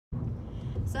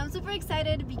So I'm super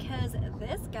excited because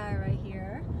this guy right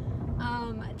here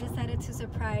decided to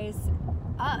surprise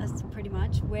us pretty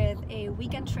much with a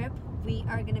weekend trip. We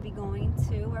are going to be going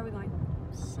to, where are we going?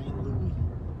 St. Louis.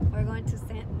 We're going to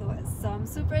St. Louis. So I'm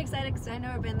super excited because I've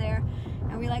never been there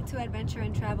and we like to adventure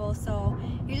and travel. So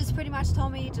he just pretty much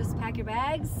told me, just pack your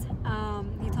bags.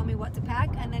 He told me what to pack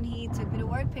and then he took me to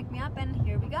work, picked me up, and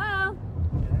here we go.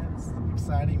 Yeah, it's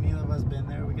exciting. Neither of us been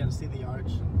there. We got to see the arch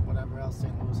and whatever else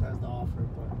St. Louis has to offer.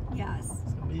 But yes,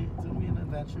 it's gonna be an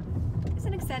adventure. It's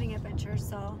an exciting adventure.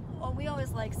 So we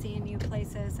always like seeing new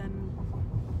places and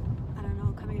I don't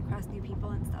know, coming across new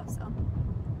people and stuff. So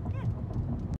yeah.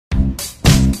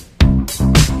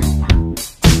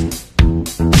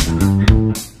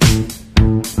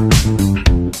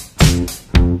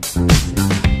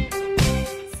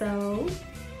 So,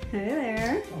 hey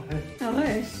there. Oh, hey. Oh,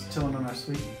 hey. Chilling on our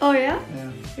suite. Oh, yeah?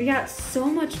 Yeah. We got so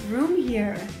much room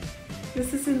here.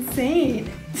 This is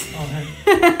insane. Oh, hey.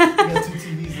 We got 2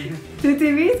 TVs in here. 2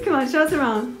 TVs? Come on, show us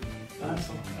around.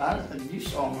 You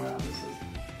show them around.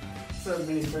 This is a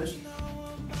mini fish.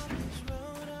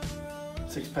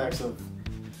 6 packs of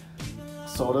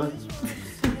soda.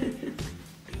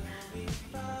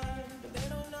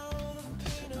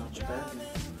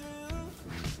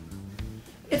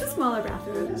 It's a smaller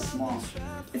bathroom. It's small.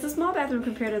 It's a small bathroom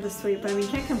compared to the suite, but I mean,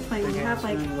 can't complain. You have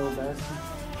like... little bathroom.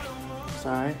 It's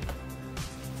alright.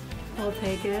 We'll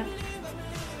take it.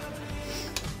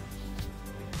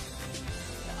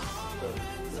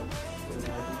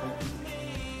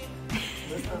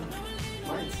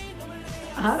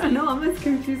 I don't know, I'm as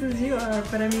confused as you are,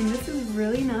 but I mean, this is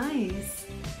really nice.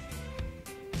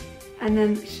 And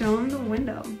then show them the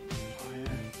window. Oh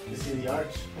yeah, you see the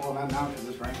arch? Well, not now because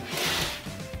it's raining.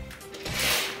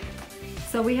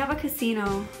 So we have a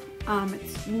casino.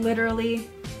 It's literally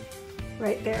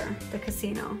right there, the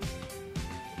casino.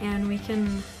 And we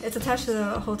can, it's attached to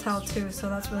the hotel too, so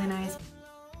that's really nice.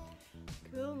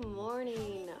 Good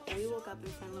morning. We woke up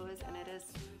in St. Louis and it is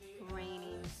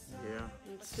raining. Yeah.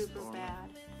 It's super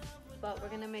bad. But we're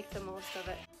gonna make the most of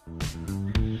it.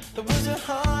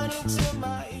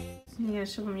 You gotta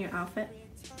show them your outfit.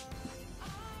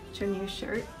 It's your new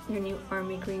shirt, your new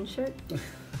army green shirt.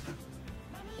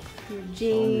 Your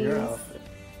jeans. Your outfit.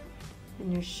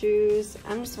 And your shoes.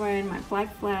 I'm just wearing my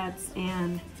black flats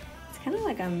and it's kind of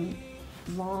like a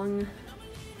long,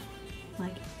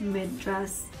 like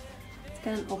mid-dress. It's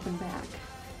got an open back.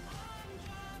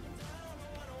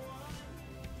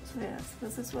 So yes,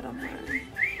 this is what I'm wearing.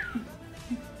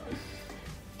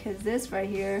 Because this right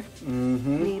here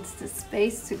needs the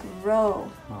space to grow.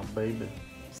 Oh, baby.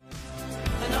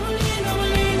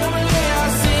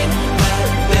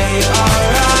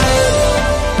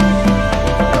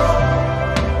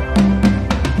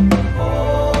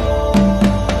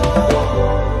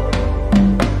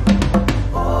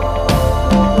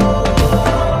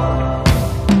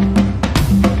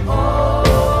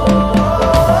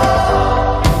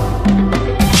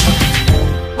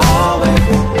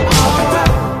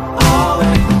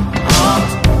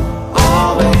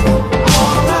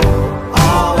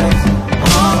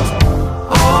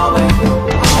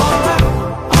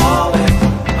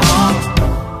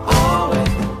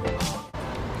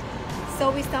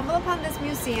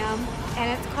 And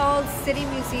it's called City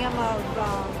Museum of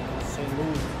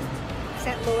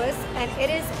St. Louis, and it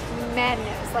is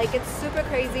madness. Like, it's super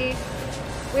crazy.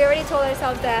 We already told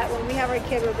ourselves that when we have our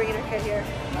kid, we're bringing our kid here.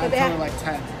 Not until like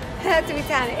 10. It has to be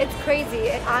 10. It's crazy.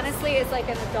 It honestly is like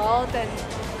an adult, and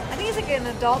I think it's like an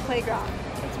adult playground.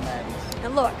 It's madness.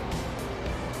 And look,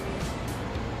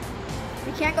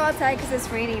 we can't go outside because it's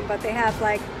raining, but they have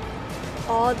like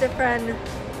all different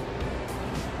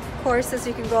courses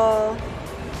you can go.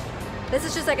 This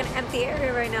is just like an empty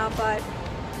area right now, but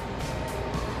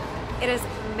it is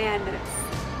madness.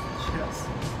 Yes.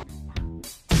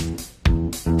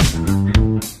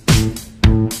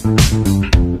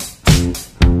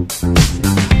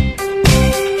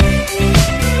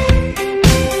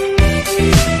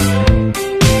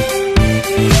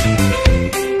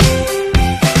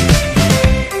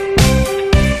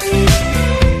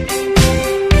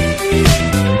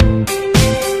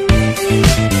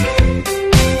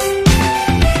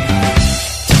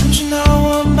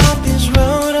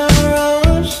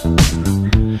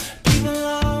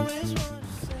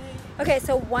 Okay,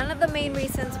 so one of the main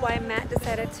reasons why Matt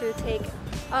decided to take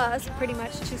us pretty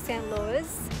much to St.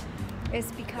 Louis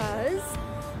is because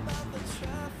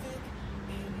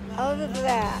of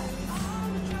that.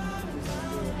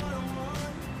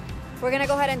 We're gonna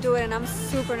go ahead and do it, and I'm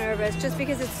super nervous just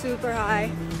because it's super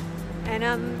high and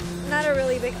I'm not a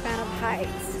really big fan of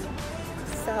heights.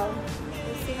 So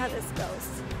we'll see how this goes.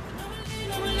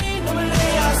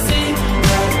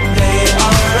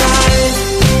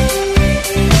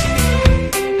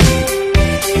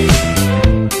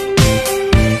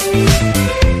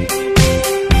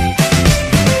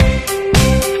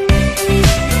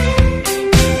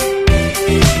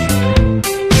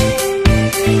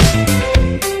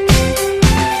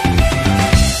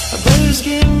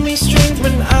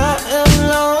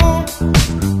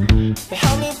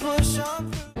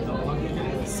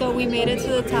 it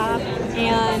to the top,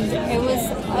 and it was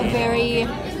a very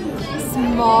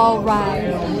small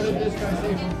ride.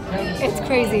 It's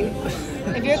crazy.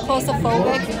 If you're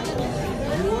claustrophobic,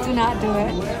 do not do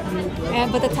it.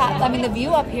 But the top, I mean, the view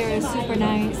up here is super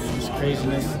nice. It's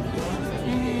craziness.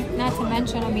 Not to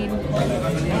mention, I mean,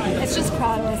 it's just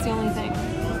crowded. That's the only thing.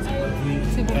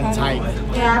 Super And crowded. tight.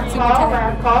 Yeah, super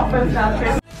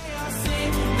tight.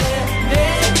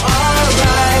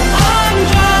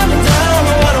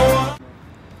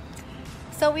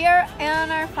 So we are on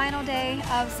our final day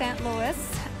of St. Louis.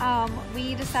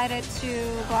 We decided to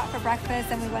go out for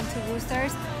breakfast and we went to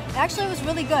Roosters. It actually was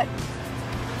really good.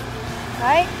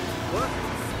 Right? What?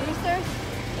 Roosters?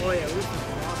 Oh yeah, Roosters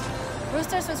was awesome.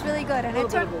 Roosters was really good. And A it little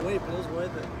bit turned of a wait, but it was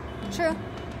worth it. True.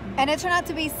 And it turned out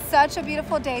to be such a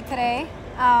beautiful day today.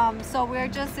 So we're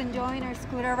just enjoying our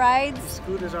scooter rides.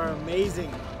 Scooters are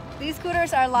amazing. These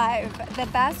scooters are live. The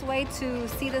best way to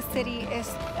see the city is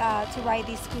to ride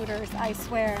these scooters, I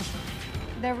swear.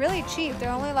 They're really cheap.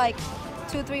 They're only like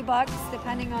 $2-3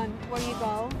 depending on where you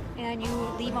go. And you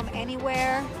leave them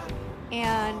anywhere.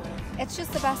 And it's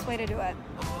just the best way to do it.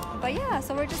 But yeah,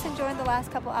 so we're just enjoying the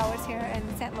last couple hours here in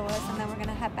St. Louis, and then we're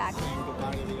gonna head back.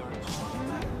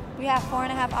 We have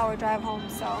 4.5-hour drive home,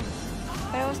 so.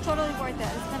 But it was totally worth it.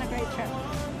 It's been a great trip.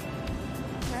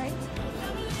 Right?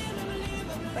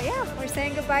 But yeah, we're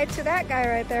saying goodbye to that guy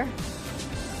right there.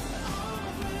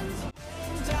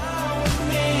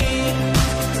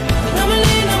 We'll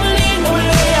be right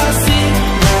back.